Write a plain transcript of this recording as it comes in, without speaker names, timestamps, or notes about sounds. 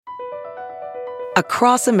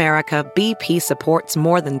Across America, BP supports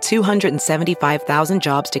more than 275,000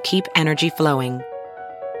 jobs to keep energy flowing.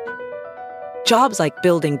 Jobs like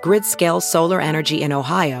building grid-scale solar energy in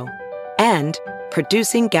Ohio and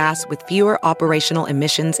producing gas with fewer operational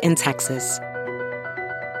emissions in Texas.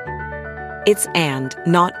 It's and,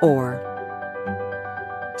 not or.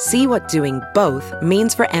 See what doing both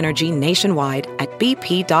means for energy nationwide at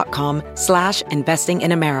bp.com/investing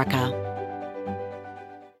in America.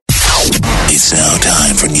 It's now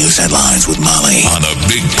time for news headlines with Molly on the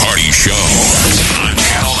Big Party Show on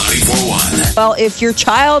Channel 94.1. Well, if your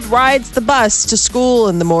child rides the bus to school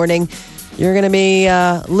in the morning, you're going to be,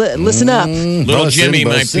 listen up. Little Jimmy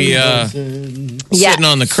might be sitting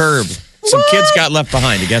on the curb. Some kids got left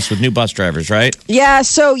behind, I guess, with new bus drivers, right? Yeah,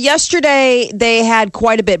 so yesterday they had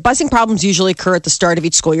quite a bit. Busing problems usually occur at the start of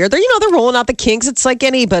each school year. They're rolling out the kinks. It's like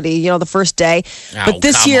anybody, the first day. But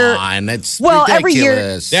this year, that's every year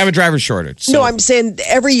ridiculous. They have a driver shortage. So. No, I'm saying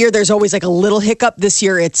every year there's always like a little hiccup. This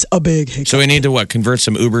year it's a big hiccup. So we need to convert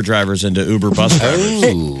some Uber drivers into Uber bus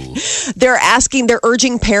drivers. They're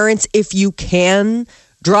urging parents, if you can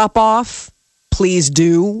drop off, please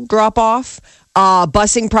do drop off.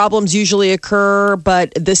 Busing problems usually occur,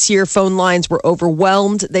 but this year phone lines were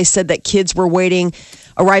overwhelmed. They said that kids were arriving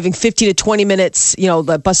 15 to 20 minutes.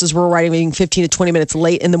 The buses were arriving 15 to 20 minutes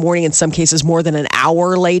late in the morning, in some cases more than an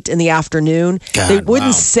hour late in the afternoon. They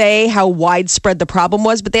wouldn't say how widespread the problem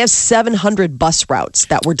was, but they have 700 bus routes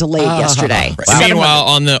that were delayed yesterday.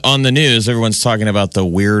 Meanwhile, on the news, everyone's talking about the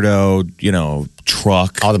weirdo,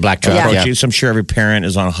 truck. All the black truck. Yeah. I'm sure every parent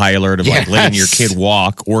is on high alert of letting your kid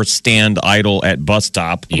walk or stand idle at bus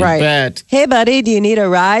stop. You bet. Hey, buddy, do you need a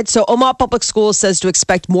ride? So Omaha Public Schools says to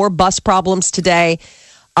expect more bus problems today.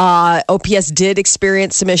 OPS did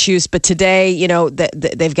experience some issues, but today,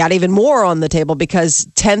 they've got even more on the table because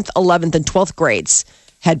 10th, 11th, and 12th grades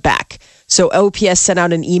head back. So OPS sent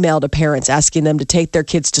out an email to parents asking them to take their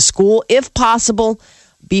kids to school if possible.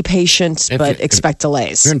 Be patient, but expect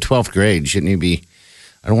delays. If you're in 12th grade, shouldn't you be?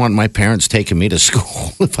 I don't want my parents taking me to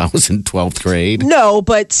school if I was in 12th grade. No,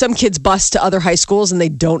 but some kids bus to other high schools and they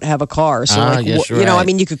don't have a car. So, yes,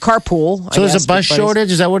 you could carpool. So there's a bus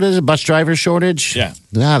shortage? Is that what it is? A bus driver shortage? Yeah.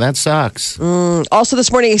 Yeah, that sucks. Also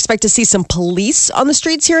this morning, expect to see some police on the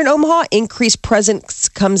streets here in Omaha. Increased presence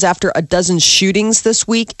comes after a dozen shootings this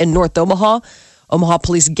week in North Omaha. Omaha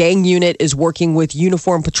Police Gang Unit is working with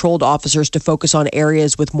uniformed patrolled officers to focus on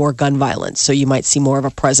areas with more gun violence. So you might see more of a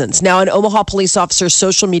presence. Now, an Omaha police officer's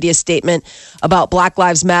social media statement about Black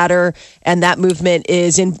Lives Matter and that movement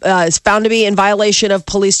is found to be in violation of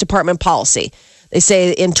police department policy. They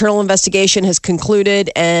say internal investigation has concluded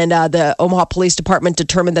and the Omaha Police Department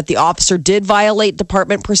determined that the officer did violate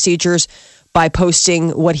department procedures by posting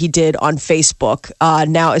what he did on Facebook.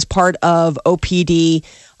 Now, as part of OPD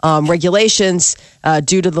regulations,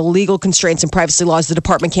 due to the legal constraints and privacy laws, the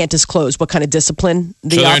department can't disclose what kind of discipline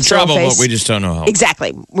the officer will face. So they're in trouble, but we just don't know how.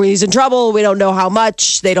 Exactly. When he's in trouble, we don't know how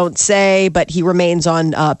much. They don't say, but he remains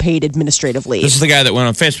on paid administrative leave. This is the guy that went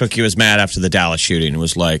on Facebook. He was mad after the Dallas shooting and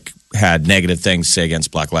was had negative things to say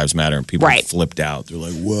against Black Lives Matter, and people flipped out. They're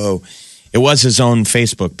like, whoa. It was his own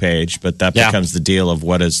Facebook page, but that becomes the deal of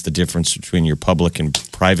what is the difference between your public and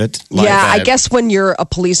private life. Yeah, I guess when you're a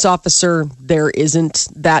police officer, there isn't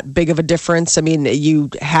that big of a difference. I mean, you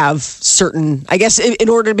have I guess in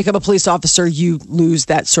order to become a police officer, you lose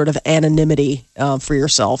that sort of anonymity for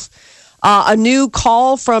yourself. A new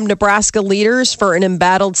call from Nebraska leaders for an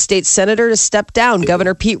embattled state senator to step down.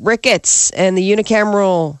 Governor Pete Ricketts and the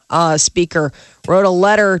unicameral speaker wrote a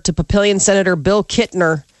letter to Papillion Senator Bill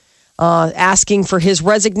Kittner asking for his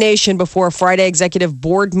resignation before a Friday executive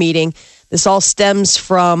board meeting. This all stems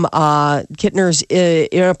from Kittner's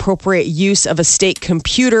inappropriate use of a state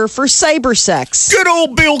computer for cyber sex. Good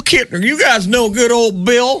old Bill Kittner. You guys know good old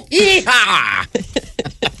Bill? Yeehaw! I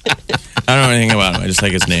don't know anything about him. I just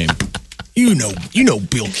like his name. You know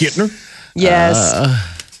Bill Kittner. Yes.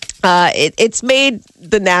 It's made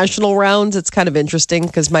the national rounds. It's kind of interesting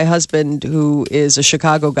because my husband, who is a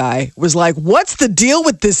Chicago guy, was like, what's the deal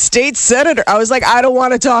with this state senator? I was like, I don't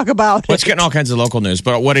want to talk about it. Well, it's getting all kinds of local news.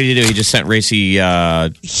 But what did he do? He just sent racy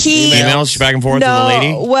emails back and forth to the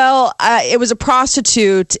lady? Well, it was a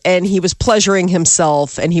prostitute, and he was pleasuring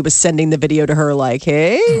himself, and he was sending the video to her like,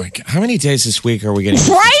 hey. Oh my God. How many days this week are we getting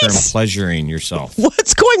the term pleasuring yourself?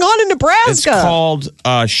 What's going on in Nebraska? It's called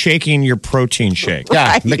shaking your protein shake.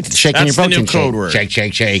 Right. Yeah, shaking your protein code word. Shake.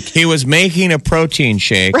 He was making a protein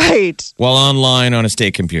shake while online on a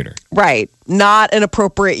state computer. Right. Not an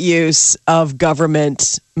appropriate use of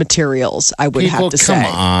government materials, I would have to say. Come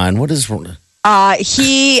on. What is wrong?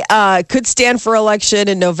 He could stand for election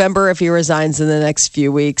in November if he resigns in the next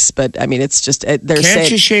few weeks. But I mean, it's just they're saying,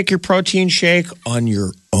 Can't you shake your protein shake on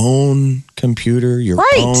your own computer, your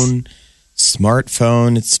own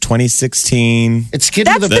smartphone? It's 2016. It's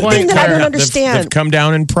getting That's to the the point thing that I where don't understand. They've come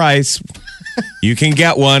down in price. You can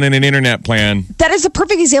get one in an internet plan. That is a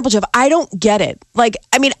perfect example, Jeff. I don't get it. Like,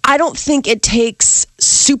 I mean, I don't think it takes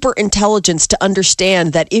super intelligence to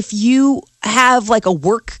understand that if you have like a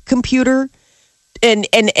work computer and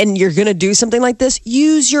you're going to do something like this,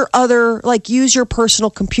 use your personal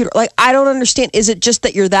computer. Like, I don't understand. Is it just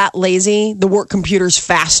that you're that lazy? The work computer's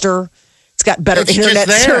faster. It's got better internet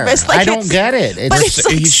service. Like, I don't get it. It's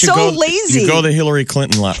like so lazy. You go the Hillary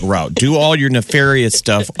Clinton route. Do all your nefarious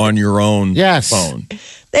stuff on your own phone.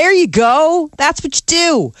 There you go. That's what you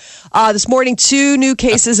do. This morning, 2 new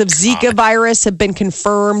cases of Zika virus have been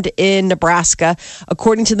confirmed in Nebraska.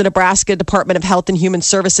 According to the Nebraska Department of Health and Human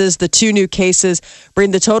Services, the 2 new cases bring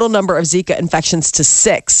the total number of Zika infections to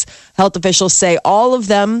 6. Health officials say all of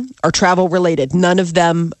them are travel related. None of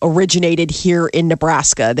them originated here in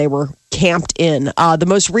Nebraska. They were camped in. The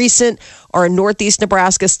most recent are in northeast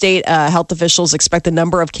Nebraska state. Health officials expect the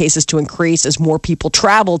number of cases to increase as more people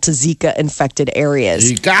travel to Zika-infected areas.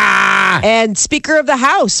 Zika! And Speaker of the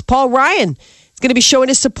House, Paul Ryan, is going to be showing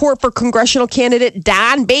his support for congressional candidate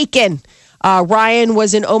Don Bacon. Ryan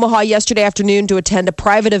was in Omaha yesterday afternoon to attend a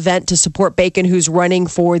private event to support Bacon, who's running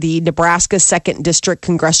for the Nebraska 2nd District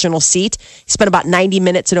congressional seat. He spent about 90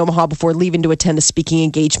 minutes in Omaha before leaving to attend a speaking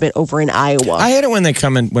engagement over in Iowa. I hate it when they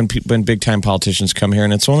come in, when big-time politicians come here,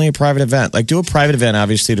 and it's only a private event. Like, do a private event,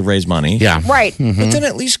 obviously, to raise money. Yeah. Right. But then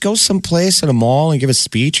at least go someplace at a mall and give a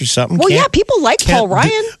speech or something. Well, yeah, people like Paul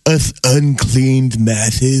Ryan. Us uncleaned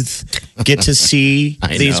masses get to see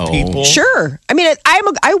these know. people. Sure. I mean,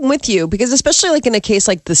 I'm with you because especially like in a case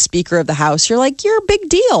like the Speaker of the House, you're like, you're a big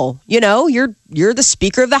deal. You know, you're the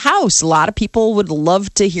Speaker of the House. A lot of people would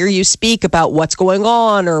love to hear you speak about what's going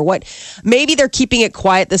on or what. Maybe they're keeping it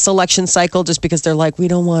quiet this election cycle just because they're like, we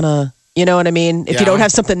don't want to. You know what I mean? If you don't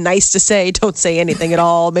have something nice to say, don't say anything at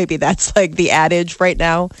all. Maybe that's like the adage right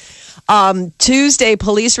now. Tuesday,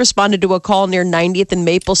 police responded to a call near 90th and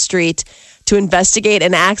Maple Street to investigate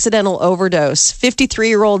an accidental overdose.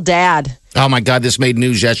 53-year-old dad. Oh, my God, this made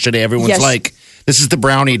news yesterday. Everyone's like, this is the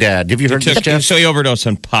brownie dad. Have you heard this, Jeff? So he overdosed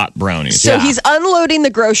on pot brownies. So he's unloading the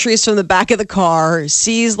groceries from the back of the car,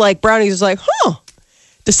 sees like brownies, is like,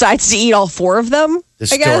 decides to eat all 4 of them. This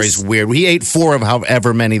story's weird. He ate 4 of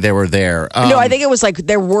however many there were there. No, I think it was like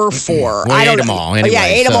there were 4. Well, I ate them all. Anyway, yeah,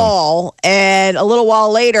 ate them all. And a little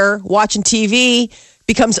while later, watching TV,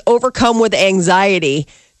 becomes overcome with anxiety.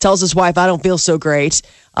 Tells his wife, I don't feel so great.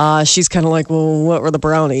 She's kind of like, well, what were the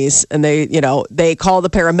brownies? And they call the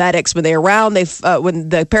paramedics. When when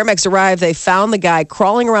the paramedics arrived, they found the guy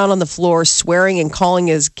crawling around on the floor, swearing and calling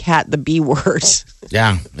his cat the B word.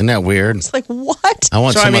 Yeah, isn't that weird? It's like, what? I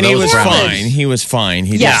want some of he those was brownies. fine. He was fine.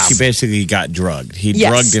 He basically got drugged. He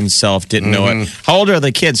drugged himself, didn't know it. How old are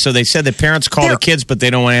the kids? So they said the parents call the kids, but they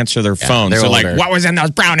don't want to answer their phones. they're So older. like, what was in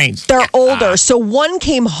those brownies? They're older. So one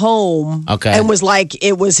came home and was like,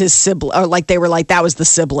 it was his sibling, or like they were like, that was the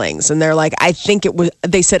siblings. And they're like, I think it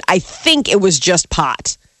was just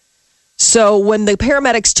pot. So when the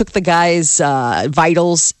paramedics took the guy's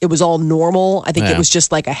vitals, it was all normal. I think it was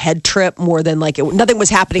just like a head trip more than like nothing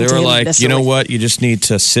was happening They to were him. like, you know what? You just need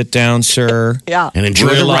to sit down, sir. And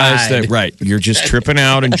enjoy Realize the ride. that, right, you're just tripping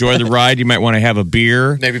out. Enjoy the ride. You might want to have a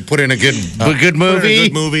beer. Maybe put in a good movie. Put in a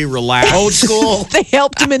good movie, relax. Old school. They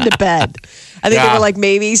helped him into bed. I think they were like,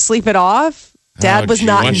 maybe sleep it off. Dad was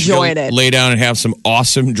not enjoying it. Lay down and have some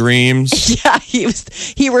awesome dreams. Yeah,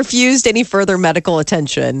 he refused any further medical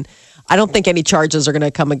attention. I don't think any charges are going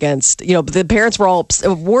to come against, but the parents were all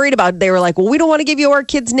worried about it. They were like, well, we don't want to give you our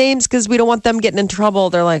kids' names because we don't want them getting in trouble.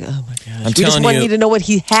 They're like, oh my gosh. We just want you to know what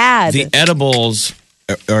he had. The edibles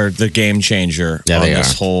are the game changer on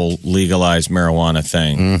this whole legalized marijuana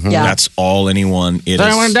thing. Mm-hmm. Yeah. That's all anyone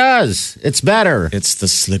does. It's better. It's the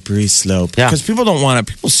slippery slope. Yeah. Because people don't want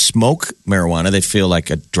to, people smoke marijuana. They feel like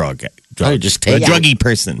a drug. Just take a druggy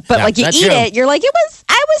person. But like you eat it, you're like, it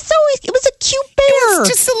was a cute bear. It was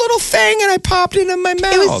just a little thing and I popped it in my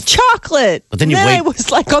mouth. It was chocolate. But then you I wait.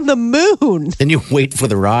 was like on the moon. Then you wait for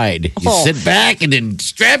the ride. You sit back and then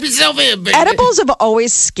strap yourself in, baby. Edibles have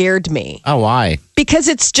always scared me. Oh, why? Because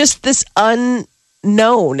it's just this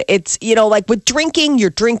unknown. It's, like with drinking,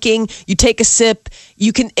 you're drinking, you take a sip,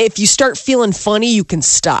 if you start feeling funny, you can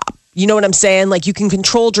stop. You know what I'm saying? Like you can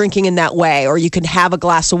control drinking in that way, or you can have a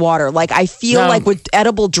glass of water. Like I feel like with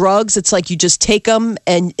edible drugs, it's like you just take them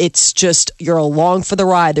and it's just, you're along for the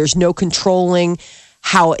ride. There's no controlling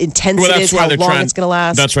how intense it is, how long it's going to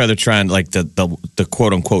last. That's why they're trying, like the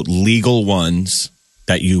quote unquote legal ones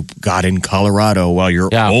that you got in Colorado while you're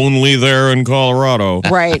only there in Colorado,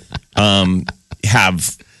 right?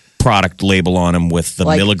 Have product label on them with the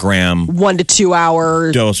milligram 1 to 2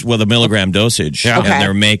 hour dose with a milligram dosage, and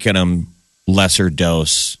they're making them lesser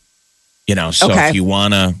dose. So if you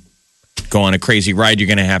want to go on a crazy ride, you're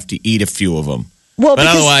going to have to eat a few of them. Well, but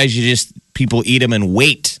otherwise, people eat them and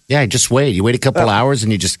wait. Yeah, just wait. You wait a couple hours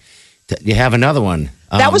and you have another one.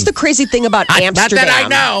 That was the crazy thing about Amsterdam. Not that I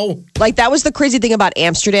know. Like, that was the crazy thing about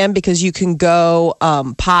Amsterdam, because you can go,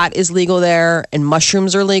 pot is legal there and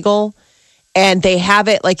mushrooms are legal. And they have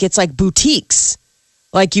it like it's like boutiques.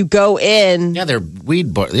 Like, you go in. Yeah, they're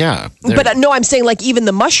weed. But no, I'm saying like even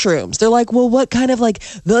the mushrooms. They're like, well, what kind of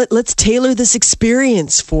let's tailor this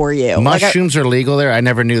experience for you. Mushrooms are legal there? I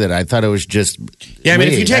never knew that. I thought it was just I mean,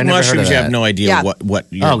 if you take mushrooms, you have no idea what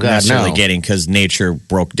you're necessarily getting, because nature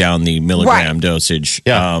broke down the milligram dosage.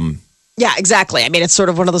 Yeah. Yeah, exactly. I mean, it's sort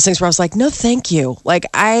of one of those things where I was like, no, thank you. Like,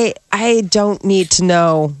 I don't need to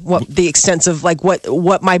know what the extent of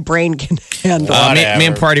what my brain can handle. Me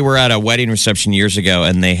and Party were at a wedding reception years ago,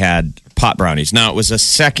 and they had pot brownies. Now, it was a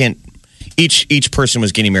second. Each person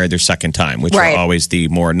was getting married their second time, which are always the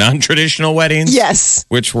more non-traditional weddings. Yes.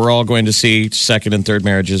 Which we're all going to see second and third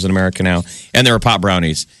marriages in America now. And there were pot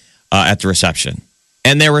brownies at the reception.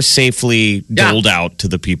 And they were safely doled out to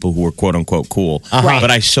the people who were quote unquote cool. But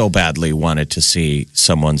I so badly wanted to see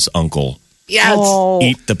someone's uncle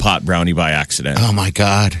eat the pot brownie by accident. Oh my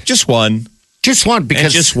God. Just one. Just one, because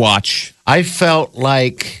and just watch. I felt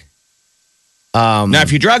like now,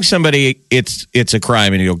 if you drug somebody, it's a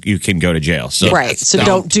crime and you can go to jail. So So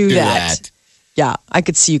don't do that. Yeah, I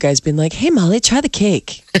could see you guys being like, "Hey, Molly, try the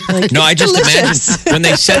cake." Like, no, I just imagined when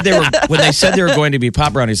they said they were going to be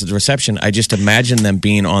pot brownies at the reception. I just imagined them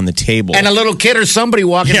being on the table and a little kid or somebody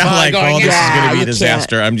walking by, going, "This is going to be a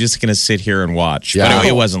disaster." I'm just going to sit here and watch. Yeah. But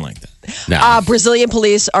it wasn't like that. No. Brazilian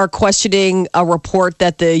police are questioning a report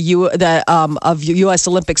that of U.S.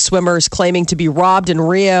 Olympic swimmers claiming to be robbed in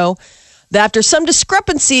Rio. After some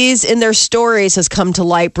discrepancies in their stories has come to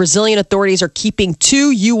light, Brazilian authorities are keeping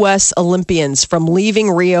 2 U.S. Olympians from leaving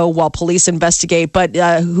Rio while police investigate. But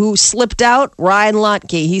who slipped out? Ryan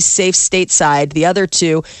Lochte. He's safe stateside. The other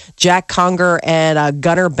 2, Jack Conger and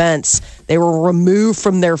Gunnar Bentz, they were removed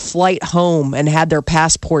from their flight home and had their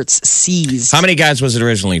passports seized. How many guys was it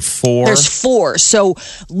originally? 4? There's 4. So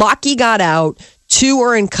Lochte got out. 2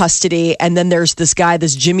 are in custody, and then there's this guy,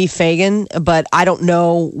 this Jimmy Fagan, but I don't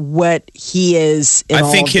know what he is in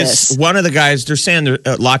all of this. One of the guys, they're saying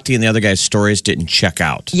Lochte and the other guy's stories didn't check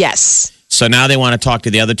out. Yes. So now they want to talk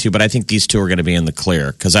to the other 2, but I think these 2 are going to be in the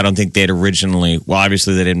clear, because I don't think they'd originally, well,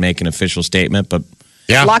 obviously they didn't make an official statement, but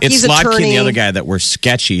Lochte's it's Lochte attorney, and the other guy that were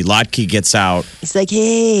sketchy. Lochte gets out. It's like,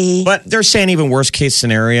 hey. But they're saying even worst case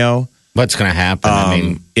scenario. What's going to happen? I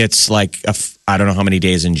mean, it's like, I don't know how many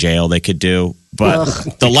days in jail they could do. But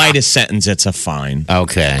the lightest sentence, it's a fine.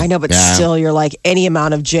 Okay. I know, but still, you're like, any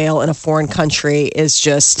amount of jail in a foreign country is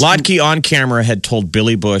just... Lochte on camera had told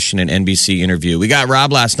Billy Bush in an NBC interview, we got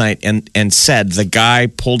robbed last night, and said the guy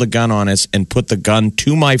pulled a gun on us and put the gun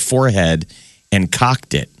to my forehead and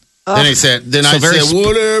cocked it. Then I said,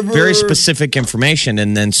 whatever. Very specific information.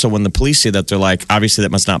 And then, so when the police see that, they're like, obviously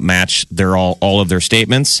that must not match all of their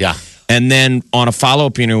statements. Yeah. And then on a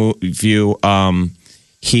follow-up interview,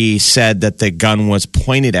 he said that the gun was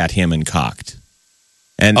pointed at him and cocked.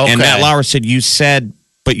 And Matt Lauer said, you said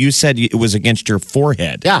it was against your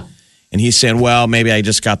forehead. Yeah. And he said, well, maybe I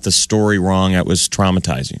just got the story wrong. It was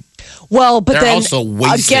traumatizing. Well, but They're then also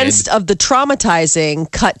wasted. Against of the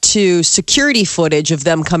traumatizing, cut to security footage of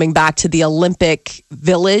them coming back to the Olympic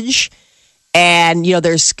Village. And,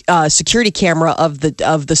 there's a security camera of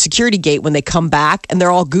the security gate when they come back, and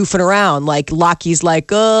they're all goofing around. Like, Lochte's like,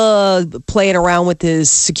 playing around with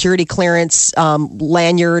his security clearance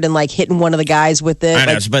lanyard and, like, hitting one of the guys with it.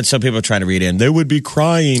 I know, but some people are trying to read in. They would be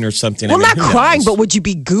crying or something. Well, not crying, but would you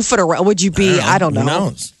be goofing around? Would you be, I don't know. Who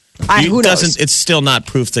knows? Who knows? It's still not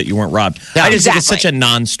proof that you weren't robbed. Yeah, I just think it's such a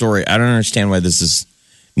non-story. I don't understand why this is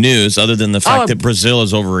news, other than the fact that Brazil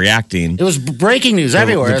is overreacting. It was breaking news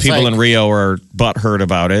everywhere. The people in Rio are butthurt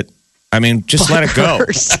about it. I mean, just let it go.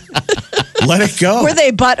 Let it go. Were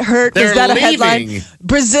they butthurt? They're Is that leaving. a headline?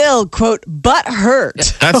 Brazil, quote,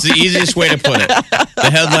 butthurt. That's the easiest way to put it. The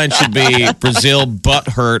headline should be Brazil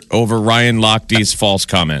butthurt over Ryan Lochte's false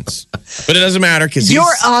comments. But it doesn't matter because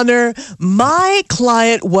Your Honor, my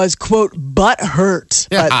client was, quote, butthurt.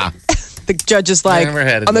 Yeah. But the judge is like,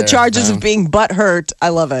 on the charges of being butthurt. I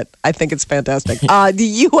love it. I think it's fantastic.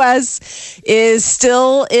 The U.S. is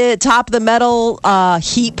still top of the medal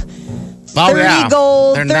heap Oh, 30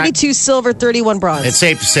 gold, 32 silver, 31 bronze. It's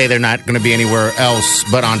safe to say they're not going to be anywhere else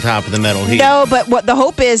but on top of the medal heap. No, but what the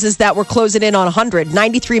hope is that we're closing in on 100,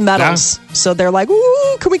 93 medals. Yeah. So they're like,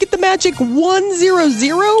 ooh, can we get the magic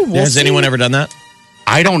 100? Has anyone ever done that?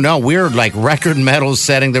 I don't know. We're like record medal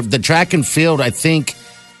setting. The track and field, I think,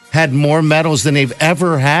 had more medals than they've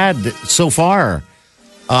ever had so far.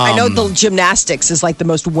 I know the gymnastics is like the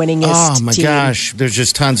most winningest. Oh my team. Gosh, there's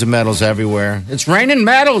just tons of medals everywhere. It's raining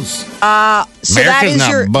medals. So America's that is not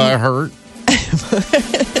your butthurt.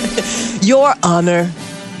 Your honor.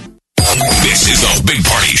 This is the Big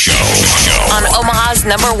Party Show. On Omaha's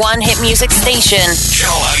 #1 hit music station.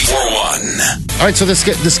 Channel 94.1. All right, so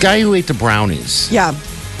this guy who ate the brownies. Yeah.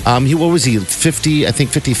 What was he? 50? I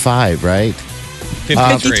think 55, right?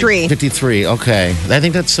 53. 53, okay. I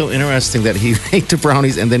think that's so interesting that he ate the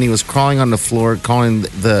brownies and then he was crawling on the floor calling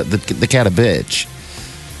the cat a bitch.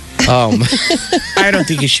 I don't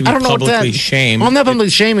think he should be publicly shamed. I'm not publicly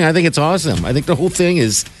shaming. I think it's awesome. I think the whole thing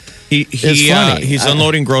is funny. He's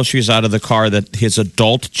unloading groceries out of the car that his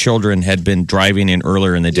adult children had been driving in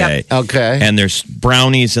earlier in the day. Okay. And there's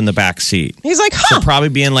brownies in the back seat. He's like, So probably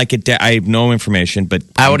being like I have no information, but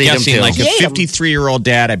I'm guessing like a 53-year-old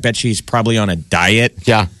dad, I bet you he's probably on a diet.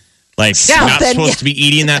 Yeah. Like, not supposed to be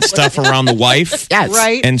eating that stuff around the wife. Yes.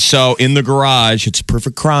 Right. And so in the garage, it's a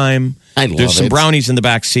perfect crime. There's some brownies in the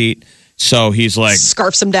back seat. So he's like,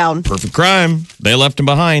 scarfs him down. Perfect crime. They left him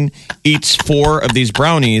behind. Eats 4 of these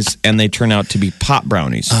brownies, and they turn out to be pot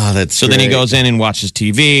brownies. Oh, that's so great. Then he goes in and watches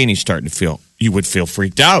TV, and he's starting to you would feel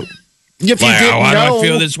freaked out. If you didn't why know. do I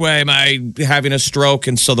feel this way? Am I having a stroke?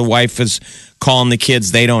 And so the wife is calling the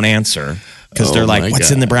kids. They don't answer because they're like,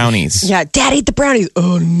 what's in the brownies? Yeah, Dad ate the brownies.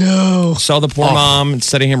 Oh, no. So the poor mom,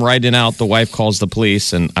 instead of him riding out, the wife calls the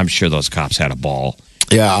police, and I'm sure those cops had a ball.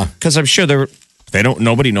 Yeah. Because I'm sure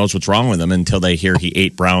nobody knows what's wrong with him until they hear he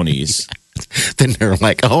ate brownies. Then they're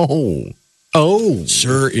like, oh.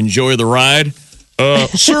 Sir, enjoy the ride.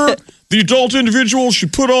 Sir, the adult individual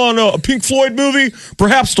should put on a Pink Floyd movie,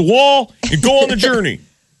 perhaps The Wall, and go on the journey.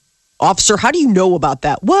 Officer, how do you know about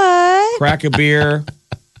that? What? Crack a beer.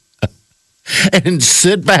 And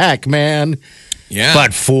sit back, man. Yeah.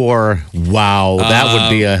 But wow, that would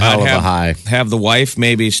be a hell of a high. Have the wife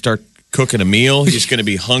maybe start cooking a meal. He's going to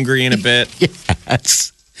be hungry in a bit.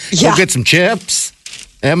 Yes. Go get some chips,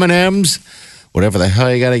 M&Ms, whatever the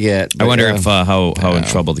hell you got to get. I wonder if how in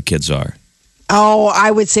trouble the kids are. Oh,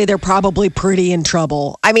 I would say they're probably pretty in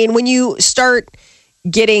trouble. I mean, when you start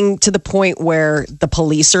getting to the point where the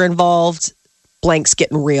police are involved, blank's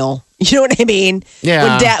getting real. You know what I mean?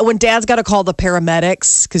 Yeah. When dad's got to call the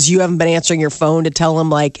paramedics because you haven't been answering your phone to tell him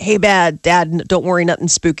like, hey, Dad, don't worry, nothing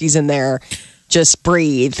spooky's in there. Just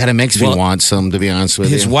breathe. Kind of makes me want some, to be honest with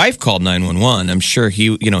you. His wife called 911. I'm sure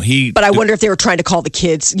he. But I wonder if they were trying to call the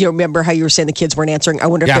kids. You remember how you were saying the kids weren't answering? I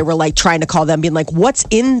wonder if they were like trying to call them, being like, "What's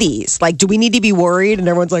in these? Like, do we need to be worried?" And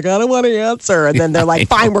everyone's like, "I don't want to answer." And then they're like,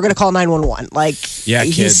 "Fine, we're going to call 911." Like,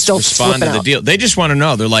 kids he's still respond to the deal. They just want to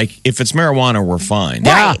know. They're like, if it's marijuana, we're fine.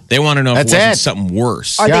 Right. They want to know if it wasn't something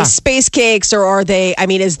worse. Are they space cakes or are they? I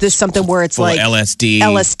mean, is this something where it's like LSD?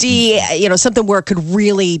 LSD, something where it could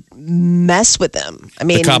really mess with them. I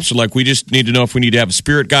mean, the cops are like, we just need to know if we need to have a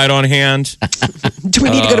spirit guide on hand. Do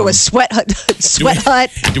we need to go to a sweat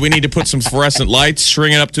hut? Do we need to put some fluorescent lights,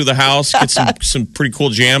 string it up through the house, get some pretty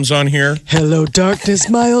cool jams on here? Hello, darkness,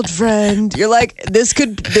 my old friend. You're like, this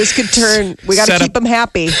could turn. We got to keep them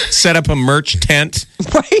happy. Set up a merch tent,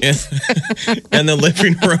 right, in the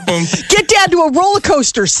living room. Get Dad to a roller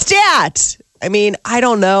coaster. Stat. I mean, I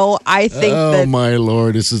don't know. I think Oh, my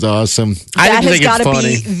Lord. This is awesome. That has got to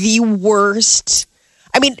be the worst.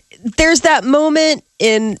 I mean, there's that moment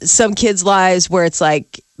in some kids' lives where it's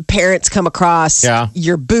like parents come across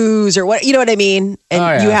your booze or what, you know what I mean?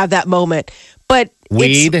 And you have that moment. But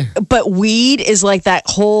weed is like that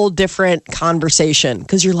whole different conversation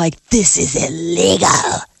because you're like, this is illegal.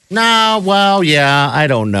 No, well, yeah, I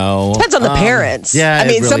don't know. Depends on the parents. Yeah, I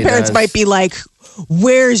mean, really some parents does. might be like,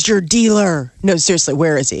 where's your dealer? No, seriously,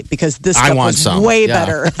 where is he? Because this stuff was way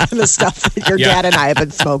better than the stuff that your dad and I have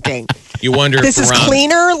been smoking. You wonder this is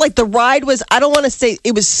cleaner. Like the ride was, I don't want to say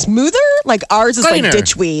it was smoother. Like ours is like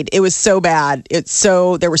ditchweed. It was so bad.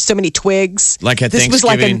 There were so many twigs. Like at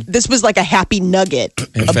Thanksgiving. This was like a happy nugget.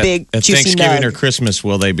 A big at juicy Thanksgiving nug. or Christmas,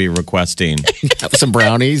 will they be requesting some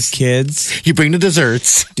brownies? Kids, you bring the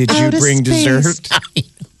desserts. Did you bring dessert?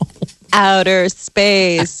 Outer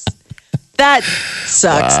space. That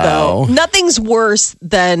sucks though. Nothing's worse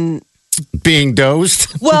than being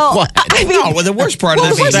dosed? Well, What? I mean, No, well, the worst part of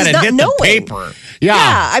this is that it hit the paper. Yeah,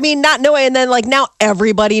 I mean, not knowing, and then like now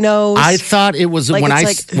everybody knows. I thought it was Like, when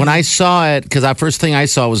it's when I saw it, because the first thing I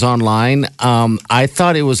saw was online. I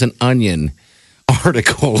thought it was an Onion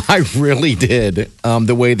article. I really did.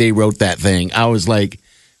 The way they wrote that thing, I was like,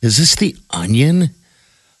 "Is this the Onion?"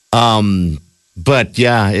 But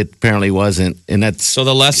yeah, it apparently wasn't, and that's So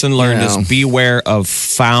the lesson learned is beware of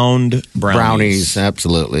found brownies.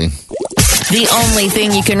 Absolutely. The only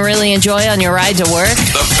thing you can really enjoy on your ride to work.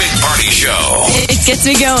 The Big Party Show. It gets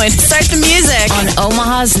me going. Start the music on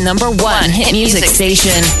Omaha's #1 hit music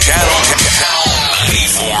station. Channel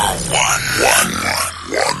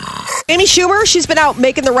 94.1. Amy Schumer, she's been out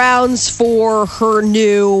making the rounds for her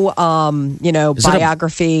new,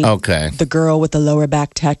 biography. Okay. The Girl with the Lower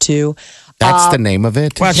Back Tattoo. That's the name of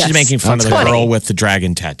it. Well, Yes. she's making fun That's of the funny. girl with the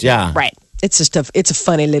dragon tattoo. Yeah. Right. It's just it's a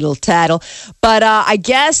funny little title. But I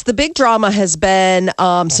guess the big drama has been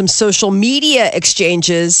some social media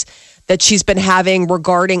exchanges that she's been having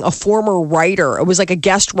regarding a former writer. It was like a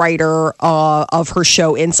guest writer of her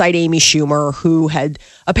show Inside Amy Schumer, who had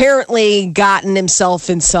apparently gotten himself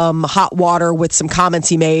in some hot water with some comments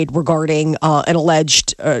he made regarding an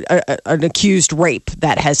alleged, an accused rape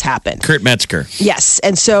that has happened. Kurt Metzger. Yes.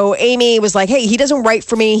 And so Amy was like, hey, he doesn't write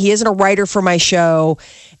for me. He isn't a writer for my show.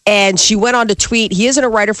 And she went on to tweet, he isn't a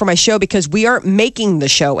writer for my show because we aren't making the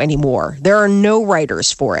show anymore. There are no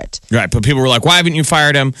writers for it. Right, but people were like, why haven't you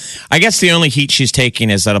fired him? I guess the only heat she's taking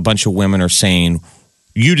is that a bunch of women are saying,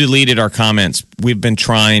 you deleted our comments. We've been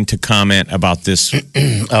trying to comment about this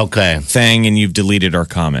Okay. thing, and you've deleted our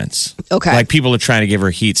comments. Okay. Like, people are trying to give her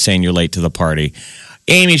heat saying you're late to the party.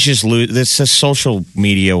 Amy's just this social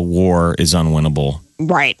media war is unwinnable.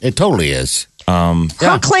 Right. It totally is.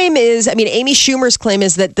 Her claim is, Amy Schumer's claim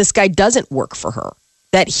is that this guy doesn't work for her.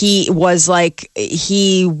 That he was like,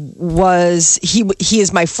 he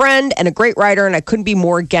is my friend and a great writer, and I couldn't be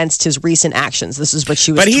more against his recent actions. This is what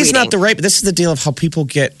she was But he's tweeting. not the rape. This is the deal of how people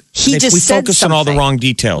get. He just we said focus on all the something. wrong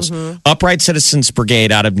details. Upright Citizens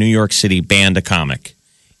Brigade out of New York City banned a comic,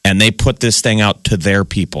 and they put this thing out to their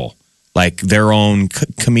people, like their own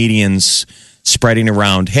comedians spreading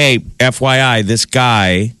around. Hey, FYI, this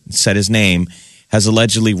guy said his name has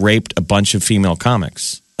allegedly raped a bunch of female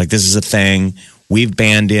comics. Like, this is a thing. We've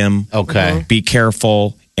banned him. Okay. Be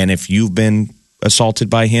careful. And if you've been assaulted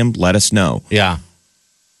by him, let us know. Yeah.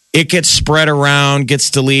 It gets spread around, gets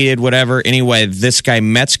deleted, whatever. Anyway, this guy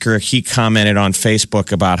Metzger, he commented on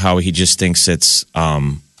Facebook about how he just thinks it's,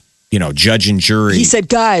 judge and jury. He said,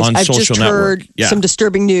 guys, on I've social just network. heard Yeah. some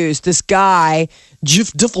disturbing news. This guy,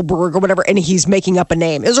 Juf Diffelberg or whatever, and he's making up a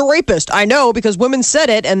name, is a rapist. I know because women said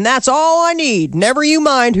it, and that's all I need. Never you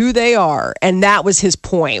mind who they are. And that was his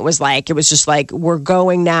point. It was just like, we're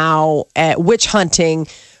going now at witch hunting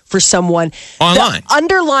for someone. Online. The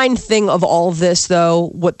underlying thing of all of this, though,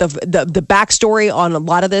 what the backstory on a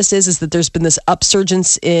lot of this is that there's been this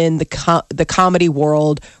upsurgence in the comedy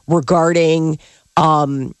world regarding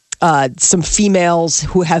some females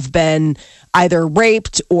who have been either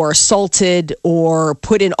raped or assaulted or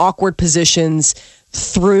put in awkward positions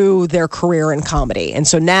through their career in comedy. And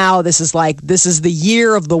so now this is the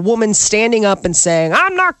year of the woman standing up and saying,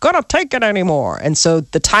 I'm not going to take it anymore. And so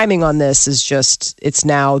the timing on this is it's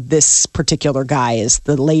now this particular guy is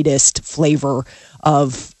the latest flavor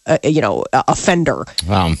of, offender.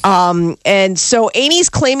 And so Amy's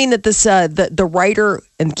claiming that this, the writer,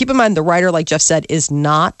 and keep in mind, the writer, like Jeff said, is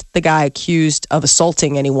not the guy accused of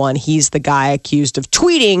assaulting anyone. He's the guy accused of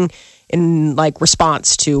tweeting in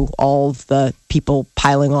response to all of the people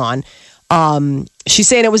piling on. She's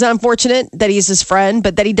saying it was unfortunate that he's his friend,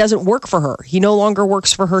 but that he doesn't work for her. He no longer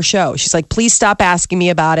works for her show. She's like, please stop asking me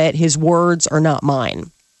about it. His words are not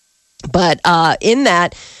mine. But in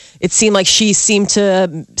that, it seemed like she seemed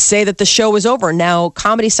to say that the show was over. Now,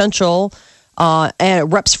 Comedy Central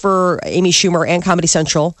and reps for Amy Schumer and Comedy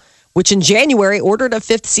Central, which in January ordered a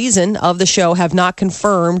 5th season of the show, have not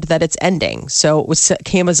confirmed that it's ending. So it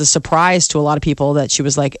came as a surprise to a lot of people that she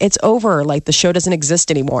was like, it's over. Like, the show doesn't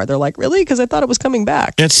exist anymore. They're like, really? Because I thought it was coming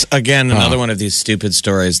back. It's, again, another one of these stupid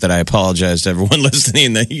stories that I apologize to everyone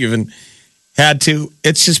listening that you even had to.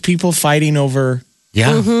 It's just people fighting over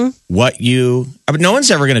what you. No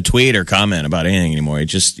one's ever going to tweet or comment about anything anymore. You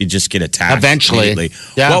just get attacked eventually. immediately.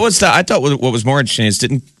 Yeah. What was the? I thought what was more interesting is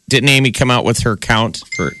didn't Amy come out with her count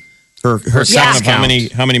her count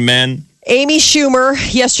of how many men? Amy Schumer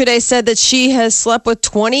yesterday said that she has slept with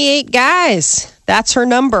 28 guys. That's her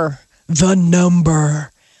number. The number.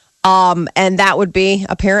 And that would be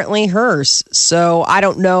apparently hers. So I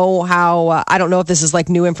don't know how, I don't know if this is like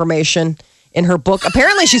new information in her book.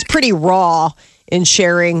 Apparently she's pretty raw in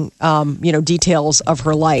sharing, details of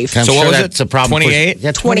her life. I'm So what sure was that's it? a problem. 28?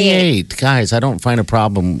 Yeah, 28. Guys, I don't find a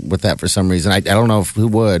problem with that for some reason. I don't know who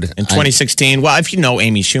would. In 2016, well, if you know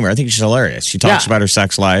Amy Schumer, I think she's hilarious. She talks about her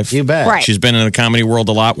sex life. You bet. Right. She's been in the comedy world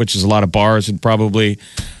a lot, which is a lot of bars and probably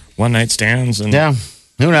one-night stands. And Yeah.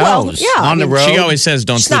 Who knows? Well, yeah, On the road. She always says,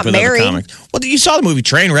 don't She's sleep not with married. other comics. Well, you saw the movie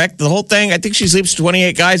Trainwreck, the whole thing. I think she sleeps with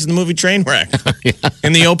 28 guys in the movie Trainwreck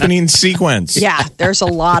in the opening sequence. Yeah, there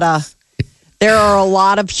are a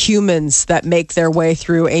lot of humans that make their way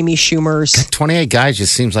through Amy Schumer's. 28 guys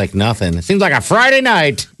just seems like nothing. It seems like a Friday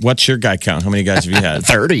night. What's your guy count? How many guys have you had?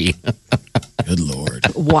 30. Good Lord.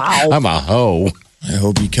 Wow, I'm a hoe. I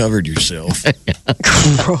hope you covered yourself.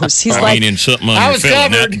 gross. He's I like, mean, in something on I your was filling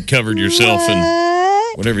out, covered. you covered yourself in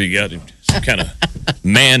whatever you got. Some kind of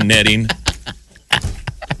man netting.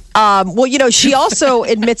 she also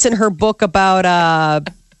admits in her book about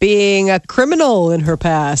being a criminal in her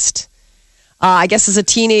past. I guess as a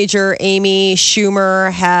teenager, Amy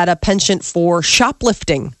Schumer had a penchant for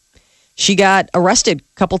shoplifting. She got arrested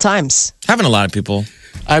a couple times. Haven't a lot of people.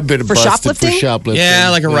 I've been For busted shoplifting? for shoplifting. Yeah,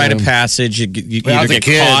 like a rite of passage. You When I either was a get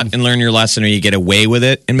kid. caught and learn your lesson, or you get away with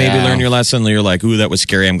it and maybe Yeah. learn your lesson. You're like, ooh, that was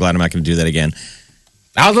scary. I'm glad I'm not going to do that again.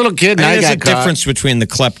 I was a little kid and I I think there's a got caught. difference between the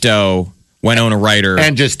klepto, Winona Ryder,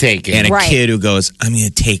 And just take it. and a Right. kid who goes, I'm going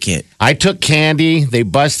to take it. I took candy. They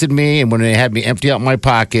busted me. And when they had me empty out my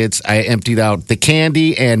pockets, I emptied out the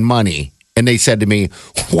candy and money. And they said to me,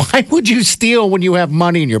 why would you steal when you have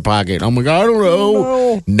money in your pocket? I'm like, I don't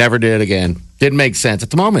know. Never did again. Didn't make sense.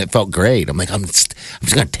 At the moment, it felt great. I'm like, I'm just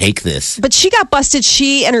going to take this. But she got busted.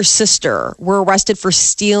 She and her sister were arrested for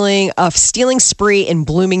stealing spree in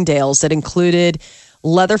Bloomingdale's that included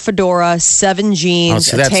leather fedora, 7 jeans,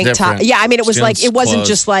 see, a that's tank top. different. Yeah, I mean, it was Stealing like it wasn't clothes.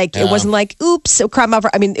 just like it wasn't like oops, a crime over.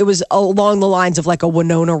 I mean, it was along the lines of like a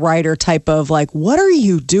Winona Ryder type of like, what are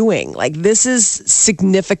you doing? Like this is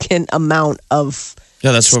significant amount of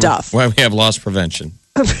Yeah, that's stuff. why we have loss prevention.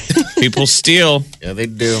 People steal. Yeah, they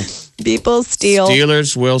do. People steal.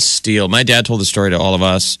 Stealers will steal. My dad told the story to all of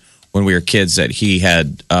us when we were kids that he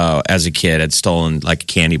had, as a kid, had stolen like a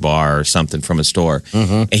candy bar or something from a store.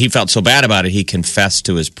 And he felt so bad about it, he confessed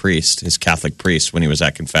to his priest, his Catholic priest, when he was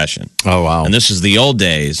at confession. Oh, wow. And this is the old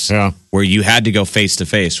days Yeah. where you had to go face to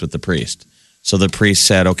face with the priest. So the priest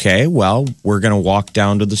said, okay, well, we're going to walk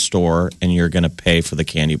down to the store and you're going to pay for the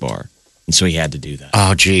candy bar. And so he had to do that.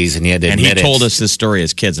 Oh, geez. And you had to And he admit it. told us this story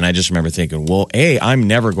as kids, and I just remember thinking, well, A, I'm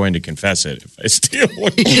never going to confess it if I steal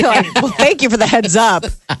one. You're like, well, thank you for the heads up.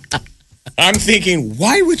 I'm thinking,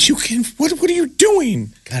 why would you? What are you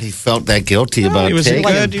doing? God, he felt that guilty about He was a taking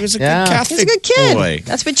good. He was a good Catholic He's a good kid. boy.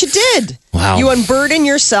 That's what you did. Wow. You unburden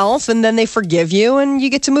yourself, and then they forgive you, and you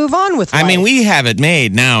get to move on with life. I mean, we have it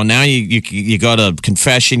made now. Now you go to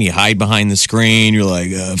confession, you hide behind the screen. You're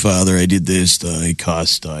like, Father, I did this. I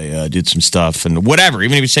did some stuff and whatever.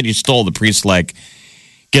 Even if you said you stole, the priest like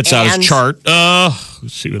gets out And- his chart.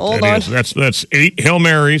 Let's see what Hold that on. is. That's 8 Hail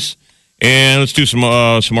Marys, and let's do some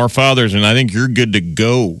Our Fathers, and I think you're good to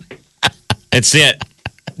go. That's it.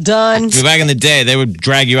 Done. Back in the day, they would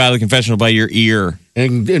drag you out of the confessional by your ear.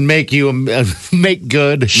 and make you make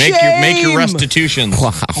good. Make your Shame. restitutions.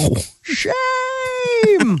 Wow.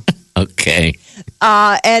 Shame. Okay.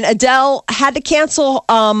 And Adele had to cancel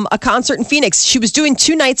a concert in Phoenix. She was doing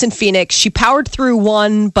 2 nights in Phoenix. She powered through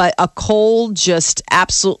one, but a cold just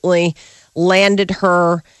absolutely landed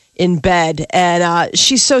her in bed. And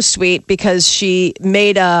she's so sweet because she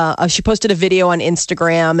made she posted a video on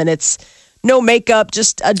Instagram, and it's no makeup,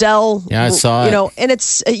 just Adele. Yeah, I saw it. And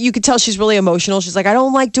it's you could tell she's really emotional. She's like, I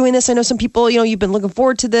don't like doing this. I know some people, you've been looking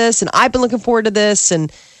forward to this, and I've been looking forward to this,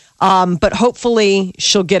 and but hopefully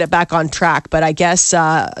she'll get it back on track. But I guess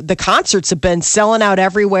the concerts have been selling out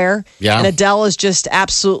everywhere. Yeah. And Adele is just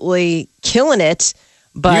absolutely killing it.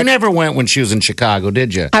 But You never went when she was in Chicago,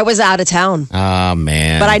 did you? I was out of town. Oh,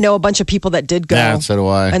 man. But I know a bunch of people that did go. Yeah, so do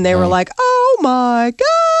I. And they were like, oh my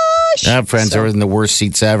gosh. I have friends that were in the worst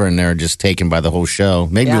seats ever, and they're just taken by the whole show.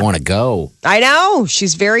 Made me Yeah. want to go. I know.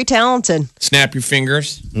 She's very talented. Snap your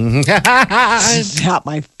fingers. That's Not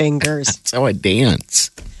my fingers. how I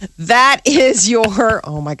dance. That is your,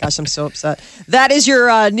 oh my gosh, I'm so upset. That is your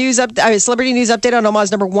celebrity news update on Omaha's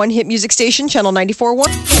 #1 hit music station, Channel 94.1.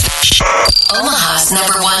 Omaha's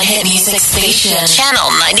 #1 hit music station. Channel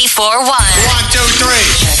 94.1. 1, 2, 3.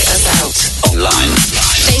 Check us out. Online.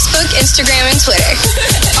 Facebook, Instagram, and Twitter.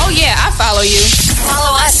 Oh, yeah, I follow you.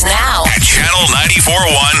 Follow us now. At Channel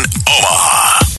 94.1 Omaha.